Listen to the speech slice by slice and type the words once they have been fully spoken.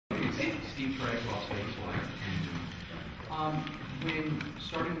Steve Craig, Las Vegas Wire. When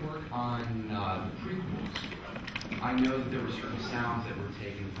starting work on the prequels, I know that there were certain sounds that were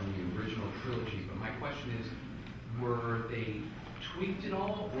taken from the original trilogy, but my question is, were they tweaked at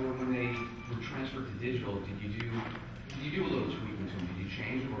all, or when they were transferred to digital, did you do a little tweaking to them? Did you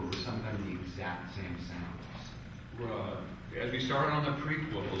change them, or were some of them the exact same sounds? Well, as we started on the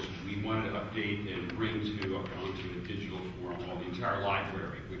prequels, we wanted to update and bring onto a digital form all the entire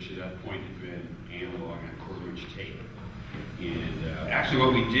library, which at that point had been analog and quarter-inch tape. And actually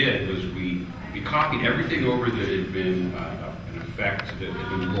what we did was we copied everything over that had been an effect that had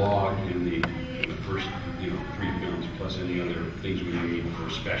been logged in the first 3 films, plus any other things we made for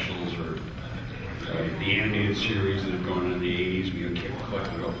specials or the animated series that had gone on in the 80s. We kept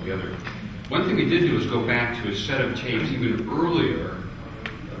collecting it all together. One thing we did do was go back to a set of tapes even earlier.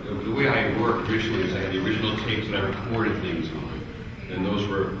 The way I worked originally is I had the original tapes that I recorded things on, and those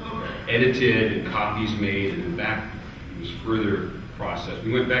were edited and copies made, and then that was further processed.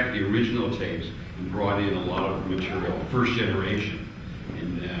 We went back to the original tapes and brought in a lot of material, first generation,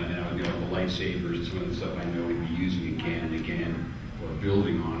 and now the lightsabers and some of the stuff I know we'd be using again and again, or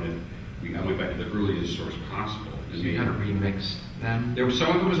building on it. I went back to the earliest source possible. So you kind of remixed them? There was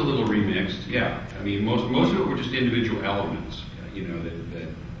some of it was a little remixed, yeah. I mean, most of it were just individual elements, that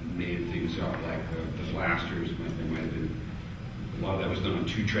made things up, like the blasters. There might have been a lot of that was done on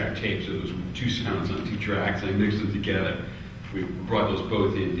 2-track tapes, so there was 2 sounds on 2 tracks. I mixed them together. We brought those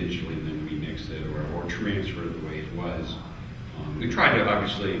both in digitally and then remixed it or transferred it the way it was. We tried to,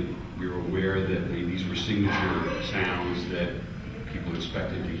 obviously, we were aware that these were signature sounds that people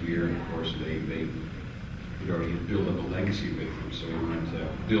expected to hear, and of course we'd already built up a legacy with them, so we wanted to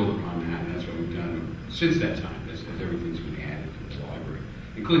build upon that, and that's what we've done since that time, as everything's been added to the library,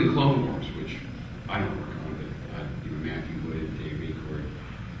 including Clone Wars, which I don't work on, but Matthew Wood, Dave Record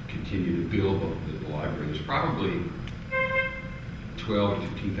continue to build the library. There's probably 12 to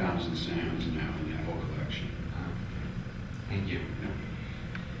 15,000 sounds now in that whole collection. Thank you.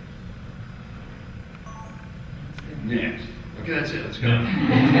 Yeah. Next. Okay, that's it. Let's go.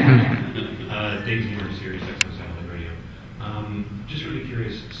 Dave Zimmer, Sirius XM Satellite Radio. Just really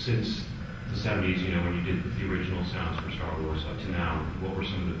curious, since the 70s, when you did the original sounds for Star Wars up to now, what were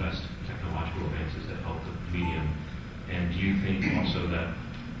some of the best technological advances that helped the medium? And do you think also that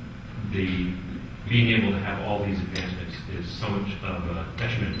being able to have all these advancements is so much of a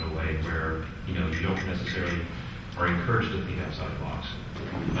detriment in a way where, you don't necessarily are encouraged to think outside the box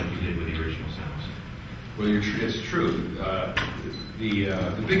like you did with the original sounds? Well, it's true.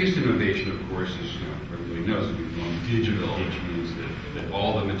 The biggest innovation, of course, is, everybody knows that we've gone digital, which means that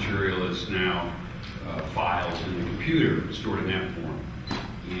all the material is now files in the computer stored in that form.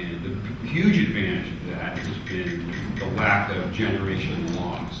 And the huge advantage of that has been the lack of generation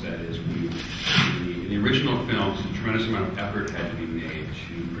loss. That is, in the original films, a tremendous amount of effort had to be made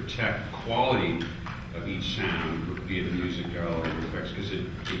to protect quality of each sound, be it music or effects, because it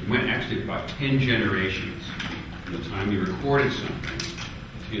went actually about 10 generations from the time you recorded something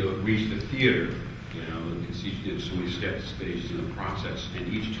until it reached the theater. Because each did so many stages in the process, and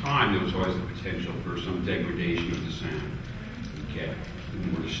each time there was always the potential for some degradation of the sound. Okay, the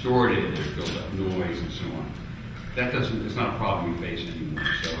more distorted, there's built up noise and so on. It's not a problem we face anymore.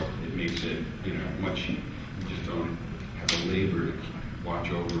 So it makes it, much. You just don't have the labor to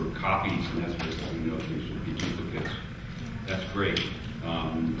watch over copies and that sort of stuff. We know things will be duplicates. That's great.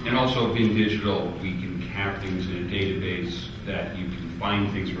 And also being digital, we can have things in a database that you can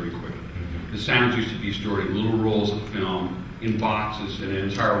find things very quickly. The sounds used to be stored in little rolls of film, in boxes, in an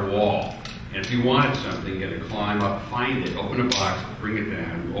entire wall. And if you wanted something, you had to climb up, find it, open a box, bring it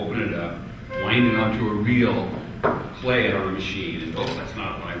down, open it up, wind it onto a reel, play it on a machine, and that's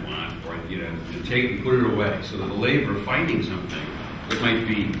not what I want. Or take it and put it away. So that the labor of finding something, it might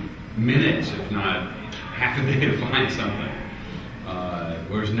be minutes, if not half a day to find something.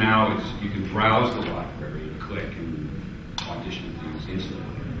 Whereas now you can browse the library and click and audition things instantly.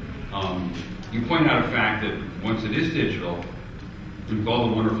 You point out a fact that once it is digital, with all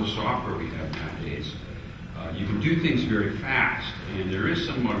the wonderful software we have nowadays, you can do things very fast, and there is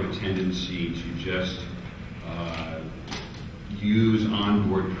somewhat of a tendency to just use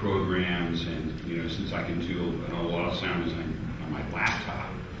onboard programs, and since I can do a lot of sound design on my laptop,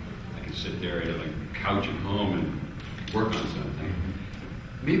 I can sit there at a couch at home and work on something.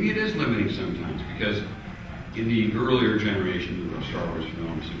 Maybe it is limiting sometimes, because in the earlier generation of Star Wars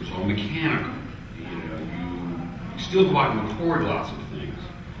films, it was all mechanical. You still go out and record lots of things,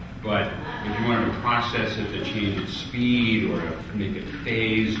 but if you wanted to process it to change its speed or to make it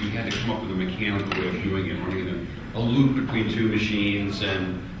phase, you had to come up with a mechanical way of doing it, running a loop between 2 machines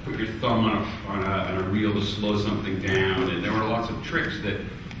and put your thumb on a reel to slow something down, and there were lots of tricks that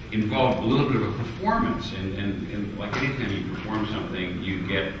involved a little bit of a performance, and like anytime you perform something, you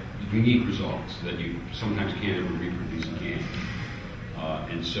get unique results that you sometimes can't ever reproduce again.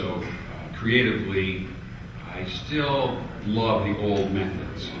 And so creatively, I still love the old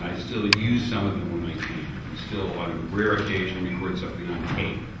methods, and I still use some of them when I can. I still, on a rare occasion, record something on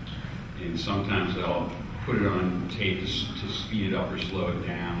tape, and sometimes I'll put it on tape to speed it up or slow it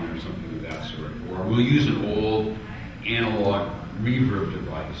down or something of that sort. Or we'll use an old analog reverb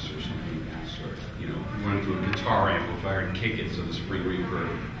device or something of that sort. You know, we want to do a guitar amplifier and kick it so the spring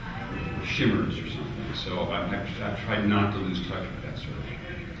reverb shimmers or something. So I've tried not to lose touch with that sort of thing.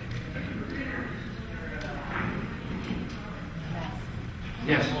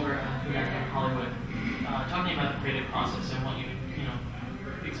 Yes. Older, in Hollywood, talking about the creative process and what you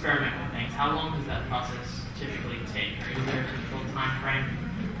experiment with things. How long does that process typically take? Or is there a typical time frame?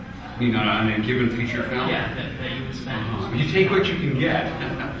 You mean on a given feature film? Yeah, that you would spend. You take what you can get.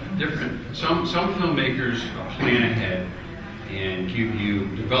 Different. Some filmmakers plan ahead and give you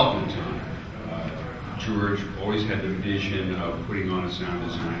development time. George always had the vision of putting on a sound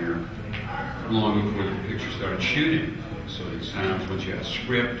designer long before the picture started shooting. So it sounds, once you had a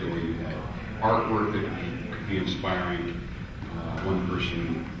script or you had artwork that could be inspiring, one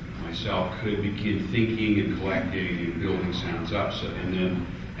person, myself, could begin thinking and collecting and building sounds up. So, and then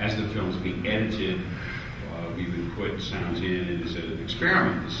as the film's being edited, we would put sounds in as an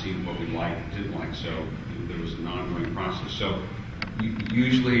experiment to see what we liked and didn't like. So there was an ongoing process. So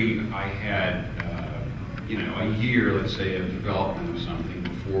usually I had, a year, let's say, of development of something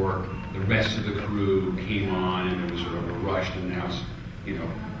before the rest of the crew came on, and there was sort of a rush to now,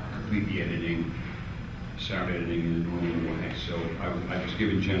 complete the editing, sound editing in a normal way. So I was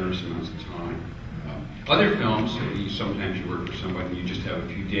given generous amounts of time. Other films, sometimes you work for somebody and you just have a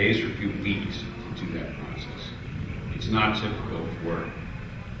few days or a few weeks to do that process. It's not typical for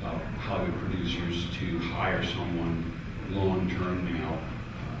Hollywood producers to hire someone long-term now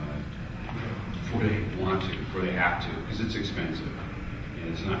before they want to, before they have to, because it's expensive.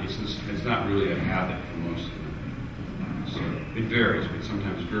 And it's not really a habit for most of them. So it varies, but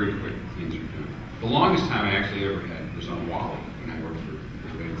sometimes very quick things are done. The longest time I actually ever had was on Wall-E, when I worked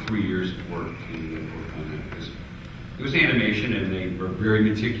for 3 years of work to work on that, because it was animation and they were very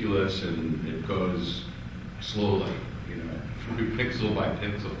meticulous and it goes slowly, pixel by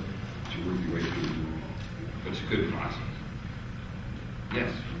pixel to work your way through the movie. But it's a good process.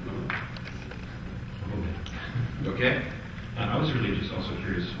 Yes? Okay? I was really just also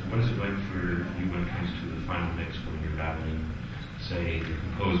curious, what is it like for you when it comes to the final mix when you're battling, say, the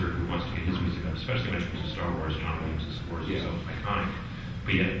composer who wants to get his music up, especially when it comes to Star Wars, John Williams' scores are so iconic,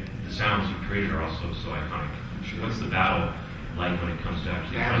 but yet the sounds you created are also so iconic. What's the battle like when it comes to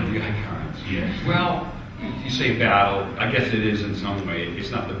actually battling the icons? Yes. Well, you say battle, I guess it is in some way.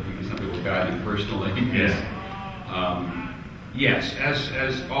 It's not that we're battling personally. Yes. Yes,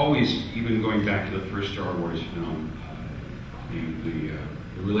 as always, even going back to the first Star Wars film,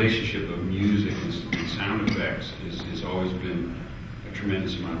 the relationship of music and sound effects has always been a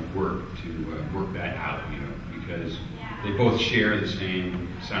tremendous amount of work to work that out, because they both share the same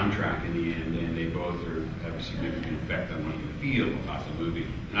soundtrack in the end, and they both have a significant effect on what you feel about the movie.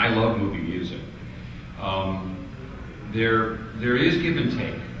 And I love movie music. There is give and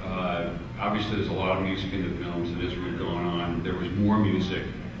take. Obviously, there's a lot of music in the films, and as we were going on, there was more music,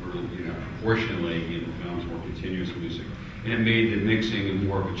 proportionally in the films, more continuous music. And it made the mixing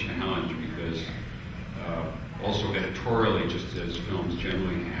more of a challenge because also editorially, just as films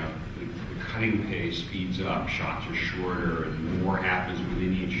generally have, the cutting pace speeds up, shots are shorter, and more happens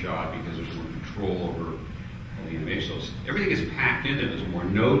within each shot because there's more control over all the animation. So everything is packed in there. There's more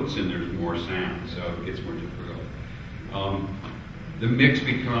notes and there's more sound, so it gets more difficult. The mix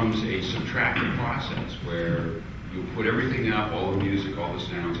becomes a subtractive process where you put everything up, all the music, all the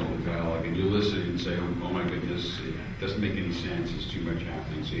sounds, all the dialogue, and you listen and say, oh my goodness, it doesn't make any sense, it's too much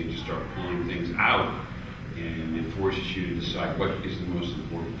happening. So you just start pulling things out, and it forces you to decide what is the most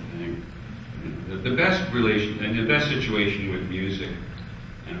important thing. The best situation with music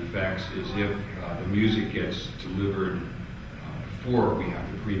and effects is if the music gets delivered before we have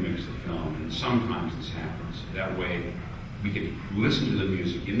to pre-mix the film, and sometimes this happens. That way, we can listen to the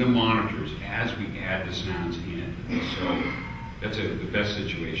music in the monitors as we add the sounds in. So that's the best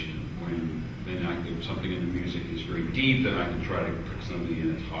situation when if something in the music is very deep, then I can try to put something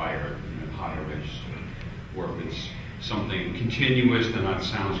in that's higher register. Or if it's something continuous, then that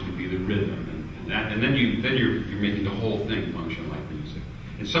sounds could be the rhythm, and then you're making the whole thing function like music.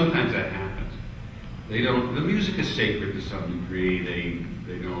 And sometimes that happens. The music is sacred to some degree.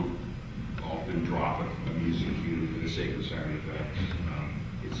 they don't often drop a music cue for the sake of sound effects.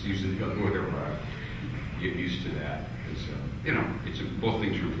 It's usually the other way around. Get used to that. It's, you know, both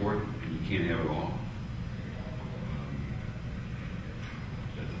things are important, and you can't have it all.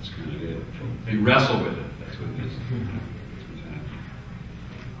 That's kind of it. You wrestle with it. That's what it is.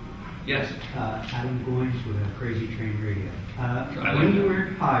 Yes? Adam Goins with Crazy Train Radio. like When you that. were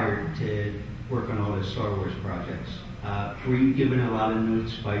hired to work on all the Star Wars projects, were you given a lot of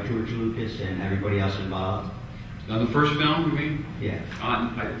notes by George Lucas and everybody else involved? On the first film, you mean? Yeah.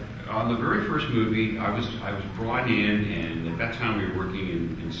 On the very first movie, I was brought in, and at that time we were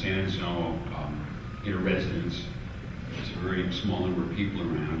working in San Anselmo in a residence. There's a very small number of people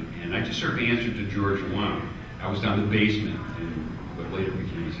around, and I just sort of answered to George alone. I was down in the basement in what later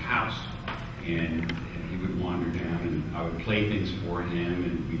became his house, and he would wander down, and I would play things for him,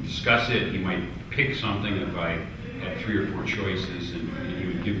 and we'd discuss it. He might pick something if I had 3 or 4 choices, and he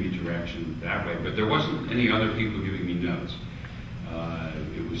would give me direction that way. But there wasn't any other people giving me notes.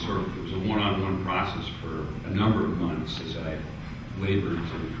 It was a one-on-one process for a number of months as I labored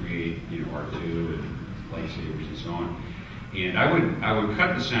to create, R2 and lightsabers and so on. And I would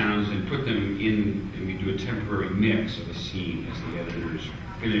cut the sounds and put them in, and we do a temporary mix of a scene as the editors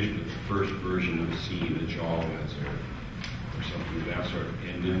finished with the first version of a scene, the Jawas or something of that sort.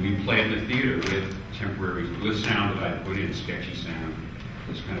 And then we play it in the theater with sound that I put in, sketchy sound.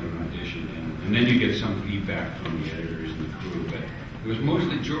 It's kind of an audition, and then you get some feedback from the editors and the crew. But it was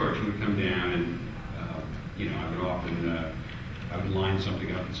mostly George who would come down, and I would line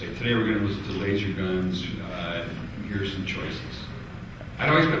something up and say, today we're going to listen to Laser Guns. Here's some choices. I'd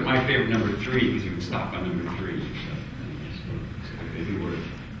always put my favorite number 3 because he would stop on number 3. So maybe would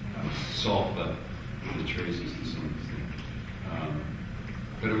solve the choices to some extent.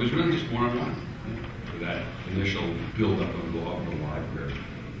 But it was really just one-on-one for that initial build-up of the library.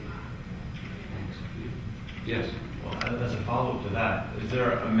 Yes? Well, as a follow-up to that, is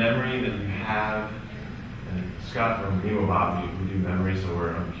there a memory that you have, and Scott from you about me who do memories, so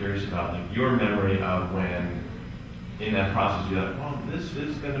I'm curious about your memory of when in that process you're like, well, this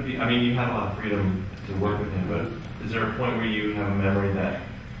is going to be, you had a lot of freedom to work with him, but is there a point where you have a memory that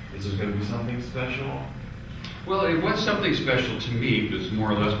this is going to be something special? Well, it was something special to me. It was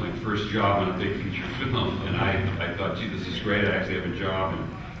more or less my first job on a big feature film, and I thought, gee, this is great. I actually have a job, and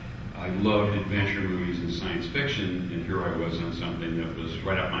I loved adventure movies and science fiction, and here I was on something that was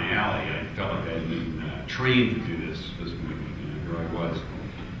right up my alley. I felt like I had been trained to do this movie, here I was.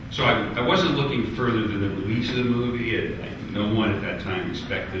 So I wasn't looking further than the release of the movie. No one at that time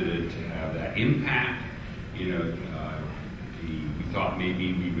expected it to have that impact. We thought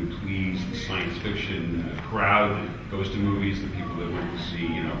maybe we would please the science fiction crowd that goes to movies, the people that went to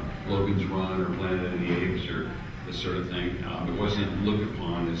see, Logan's Run or Planet of the Apes or this sort of thing. It wasn't looked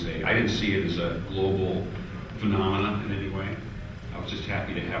upon as I didn't see it as a global phenomenon in any way. I was just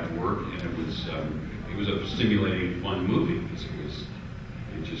happy to have work, and it was a stimulating, fun movie because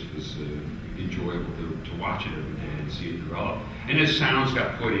it just was enjoyable to watch it every day and see it develop. And as sounds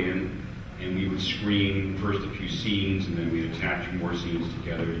got put in, and we would screen first a few scenes, and then we'd attach more scenes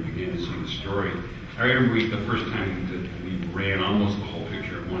together, and you began to see the story. I remember the first time that we ran almost the whole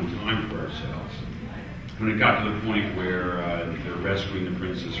picture at one time for ourselves. When it got to the point where they're rescuing the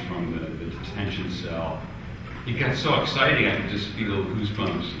princess from the detention cell, it got so exciting I could just feel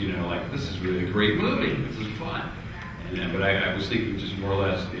goosebumps, like this is really a great movie, this is fun. But I was thinking just more or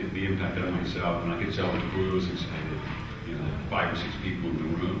less the impact on myself, and I could tell the crew was excited, 5 or 6 people in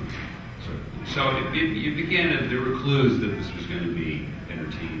the room. So it began, there were clues that this was going to be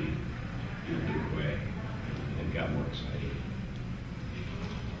entertaining in a big way, and got more excited.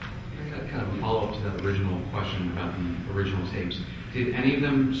 I got kind of a follow-up to that original question about the original tapes. Did any of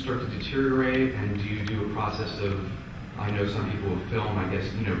them start to deteriorate, and do you do a process of, I know some people will film, I guess,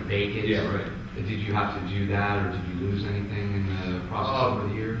 bake it? Yeah, right. Did you have to do that, or did you lose anything in the process over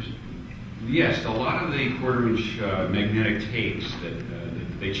the years? Yes, a lot of the quarter-inch magnetic tapes,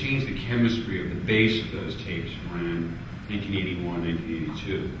 they changed the chemistry of the base of those tapes around 1981,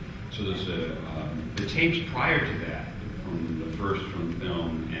 1982. So there's the tapes prior to that, from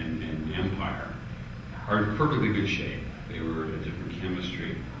film and Empire, are in perfectly good shape. They were a different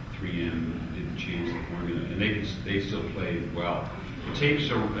chemistry. 3M didn't change the formula, and they still played well. The tapes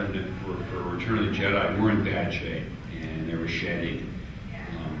for Return of the Jedi were in bad shape, and they were shedding.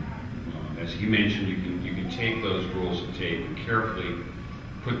 As he mentioned, you can take those rolls of tape and carefully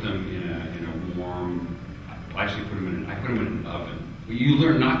put them in a warm. I put them in an oven. You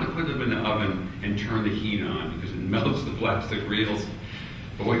learn not to put them in the oven and turn the heat on because it melts the plastic reels.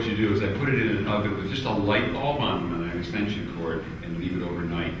 But what you do is I put it in an oven with just a light bulb on them and an extension cord and leave it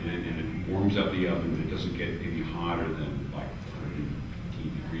overnight, and it warms up the oven. It doesn't get any hotter than like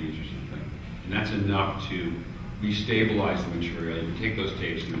 110 degrees or something. And that's enough to restabilize the material. You can take those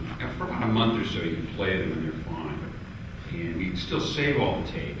tapes, and for about a month or so, you can play them and they're fine. And we can still save all the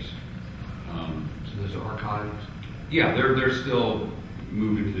tapes. So those are archived? Yeah, they're still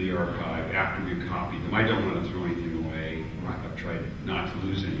moved into the archive after we've copied them. I don't want to throw anything away. I've tried not to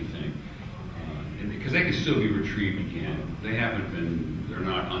lose anything. Because they can still be retrieved again. They're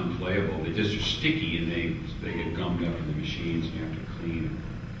not unplayable. They just are sticky and they get gummed up in the machines and you have to clean them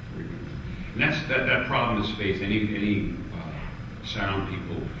frequently. And that problem is faced any sound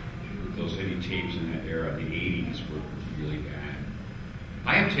people with any tapes in that era, the 80s, were really bad.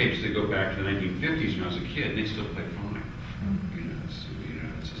 I have tapes that go back to the 1950s when I was a kid, and they still play fine.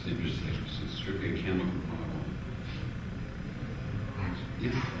 It's just interesting. It's strictly a chemical problem.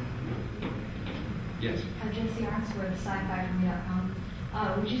 Yeah. Yes. Jesse Arnsworth, sci-fi-for-me.com.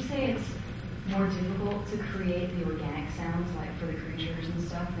 Would you say it's more difficult to create the organic sounds, like for the creatures and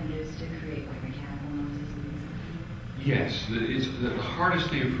stuff, than it is to create like mechanical noises and things like that? Yes. The hardest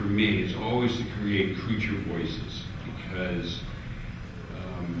thing for me is always to create creature voices, because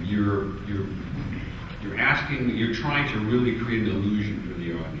you're trying to really create an illusion for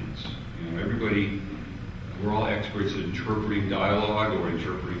the audience. We're all experts at interpreting dialogue or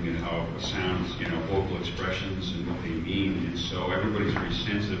interpreting how it sounds, vocal expressions and what they mean, and so everybody's very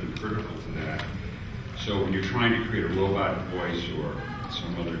sensitive and critical to that. So when you're trying to create a robot voice or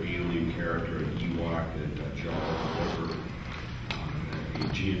some other alien character, an Ewok, a Jaw, or a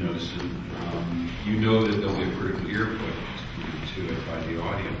Geonosian, you know that there'll be a critical ear put to it by the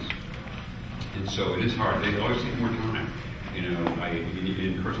audience. And so it is hard. They always take more time.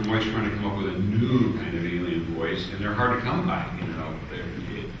 Of course, I'm always trying to come up with a new kind of alien voice, and they're hard to come by.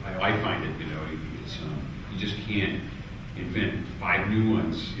 I find it. You just can't invent 5 new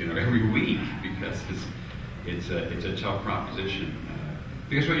ones, every week, because it's a tough proposition.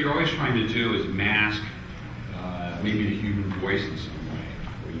 Because what you're always trying to do is mask maybe the human voice in some way,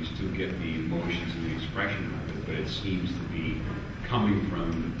 where you still get the emotions and the expression of it, but it seems to be coming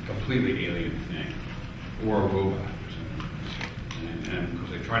from a completely alien thing or a robot or something. And of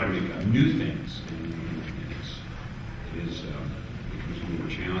course, I try to make new things, and it becomes more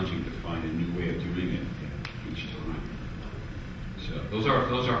challenging to find a new way of doing it each time. So those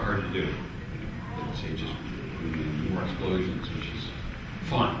are hard to do. Let's say just more explosions, which is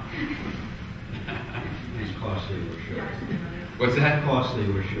fun. It's costly, we're sure. What's that? Costly,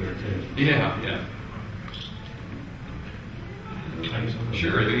 we're sure, too. Yeah.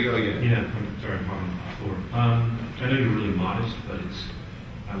 Sure, there you go again. Yeah, I'm sorry, I'm on the floor. I know you're really modest, but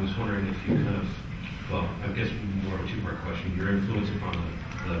I was wondering if you I guess more of a two-part question. Your influence upon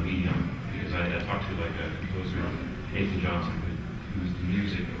the medium, because I talked to like a composer, Nathan Johnson, who's the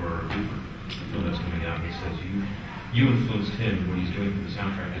music for Looper, the film that's coming out, and he says you influenced him when he's doing for the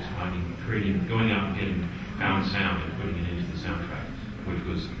soundtrack, is going out and getting found sound and putting it into the soundtrack, which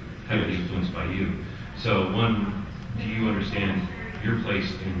was heavily influenced by you. So one, do you understand your place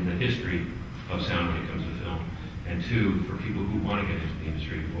in the history of sound when it comes to film? And two, for people who want to get into the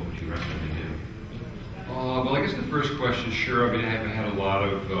industry, what would you recommend they do? Well, I guess the first question, sure. I mean, I've had a lot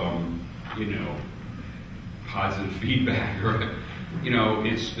of, positive feedback, or,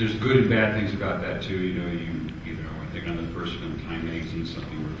 there's good and bad things about that too. I think on the first film, Time Magazine,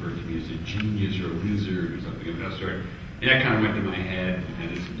 something referred to me as a genius or a wizard or something of that sort. And that kind of went to my head,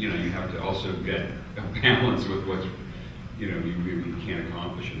 and it's, you have to also get a balance with what's, you really can't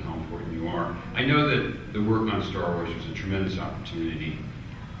accomplish and how important you are. I know that the work on Star Wars was a tremendous opportunity.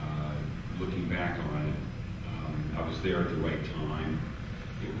 Looking back on it, I was there at the right time.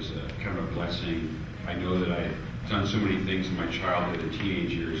 It was a kind of a blessing. I know that I had done so many things in my childhood and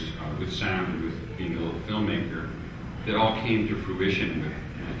teenage years with sound and with being a little filmmaker that all came to fruition with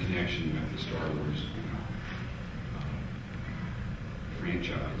my connection with the Star Wars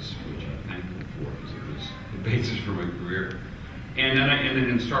franchise, which I'm thankful for because it was the basis for my career. And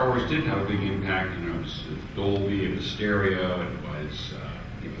then Star Wars did have a big impact. It was Dolby, it was stereo,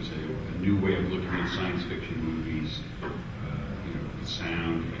 it was a new way of looking at science fiction movies, with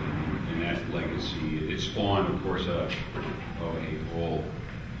sound and that legacy. It spawned, of course, a whole,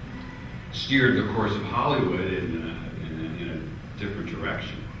 steered the course of Hollywood in a different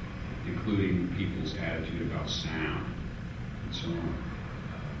direction, including people's attitude about sound and so on.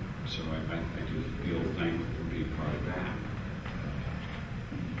 So I do feel thankful for being part of that.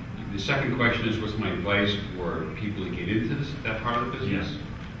 The second question is, what's my advice for people to get into that part of the business? Yes.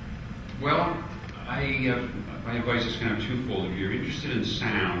 Well, My advice is kind of twofold. If you're interested in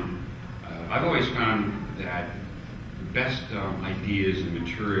sound, I've always found that the best ideas and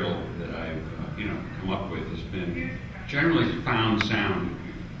material that I've come up with has been generally found sound.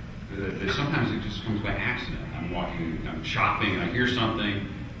 That sometimes it just comes by accident. I'm shopping, and I hear something,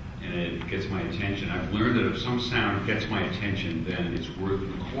 and it gets my attention. I've learned that if some sound gets my attention, then it's worth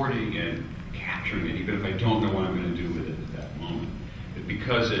recording and capturing it, even if I don't know what I'm going to do with it at that moment. But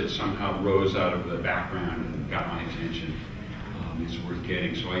because it somehow rose out of the background and got my attention, it's worth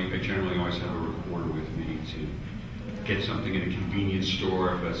getting. So I generally always have a recorder with me to get something in a convenience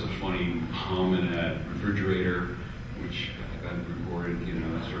store, if that's a funny hum in a refrigerator, which I've recorded,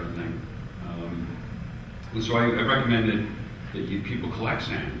 that sort of thing. And so I recommend that people collect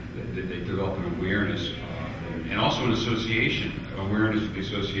sound, that they develop an awareness, and also an awareness of the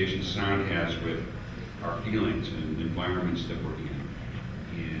association sound has with our feelings and environments that we're in.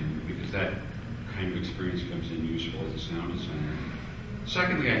 And because that kind of experience comes in useful as a sound designer.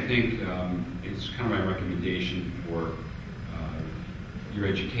 Secondly, I think it's kind of my recommendation for your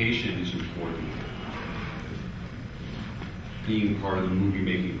education is important. Being part of the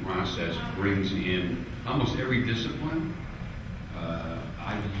movie-making process brings in almost every discipline.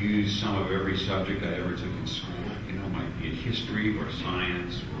 I've used some of every subject I ever took in school. It might be in history or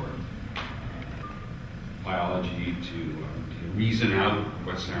science or biology to reason out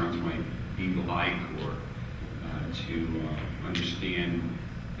what sounds might be like, or to understand,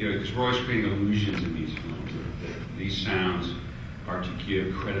 because we're always creating illusions in these films. That these sounds are to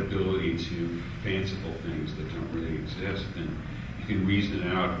give credibility to fanciful things that don't really exist, and you can reason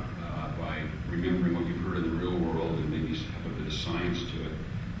it out by remembering what you've heard in the real world and maybe have a bit of science to it.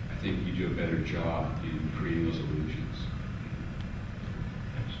 I think you do a better job in creating those illusions.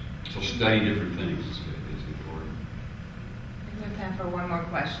 So study different things is important. We have time for one more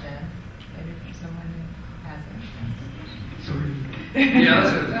question, maybe from someone who hasn't. Yeah,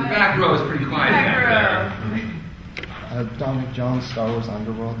 the back row is pretty quiet back there. Dominic Jones, Star Wars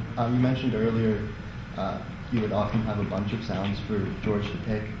Underworld. You mentioned earlier you would often have a bunch of sounds for George to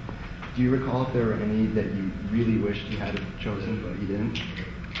pick. Do you recall if there were any that you really wished you had chosen but you didn't?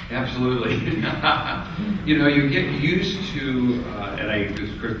 Absolutely. You get used to,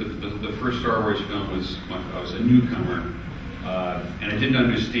 the first Star Wars film was, I was a newcomer, and I didn't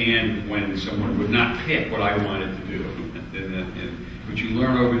understand when someone would not pick what I wanted to do. But you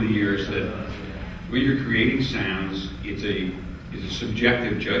learn over the years that when you're creating sounds, it's a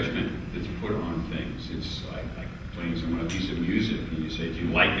subjective judgment that's put on things. It's like playing someone a piece of music, and you say, do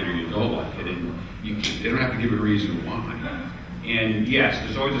you like it or you don't like it? And they don't have to give a reason why. And yes,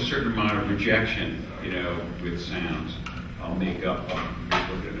 there's always a certain amount of rejection, with sounds. I'll make up,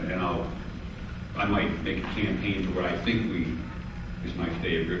 and I might make a campaign for what I think is my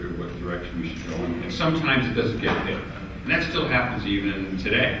favorite or what direction we should go in. And sometimes it doesn't get picked. And that still happens even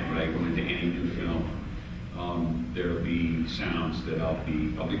today when I go into any new film. There'll be sounds that I'll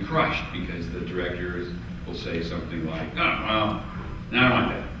be crushed because the director will say something like, "Oh, well, no, I don't want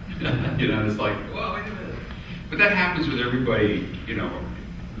that." And it's like, well, wait a minute. But that happens with everybody,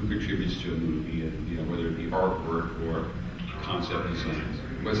 who contributes to a movie, and whether it be artwork or concept design.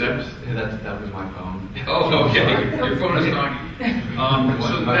 Was that? That was my phone. Oh, okay. Your phone is talking.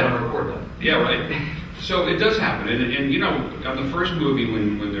 So I record that. Yeah, right. So it does happen, and on the first movie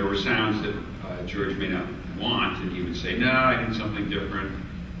when there were sounds that George may not want, and he would say, "No, I need something different."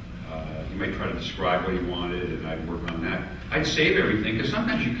 He might try to describe what he wanted, and I'd work on that. I'd save everything, because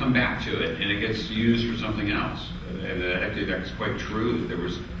sometimes you come back to it, and it gets used for something else. And actually, that's quite true, that there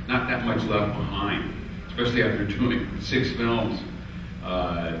was not that much left behind, especially after doing 6 films.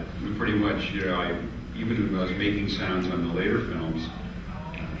 Pretty much, even when I was making sounds on the later films,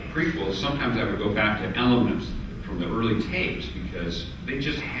 prequels, sometimes I would go back to elements from the early tapes, because they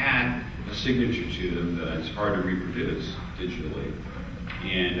just had a signature to them that it's hard to reproduce digitally.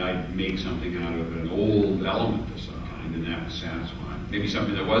 And I'd make something out of an old element of some kind, and that was satisfying. Maybe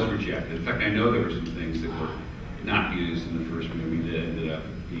something that was rejected. In fact, I know there were some things that were not used in the first movie that ended up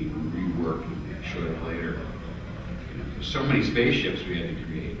being reworked and showed up later. There's so many spaceships we had to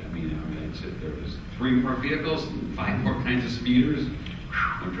create. There was 3 more vehicles and 5 more kinds of speeders.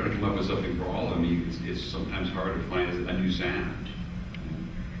 I'm trying to come up with something for all of them. It's sometimes hard to find a new sound.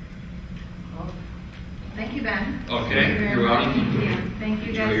 Thank you, Ben. Okay, you're welcome. Thank you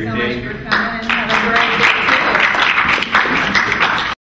Enjoy guys your so day. much for coming, and have a great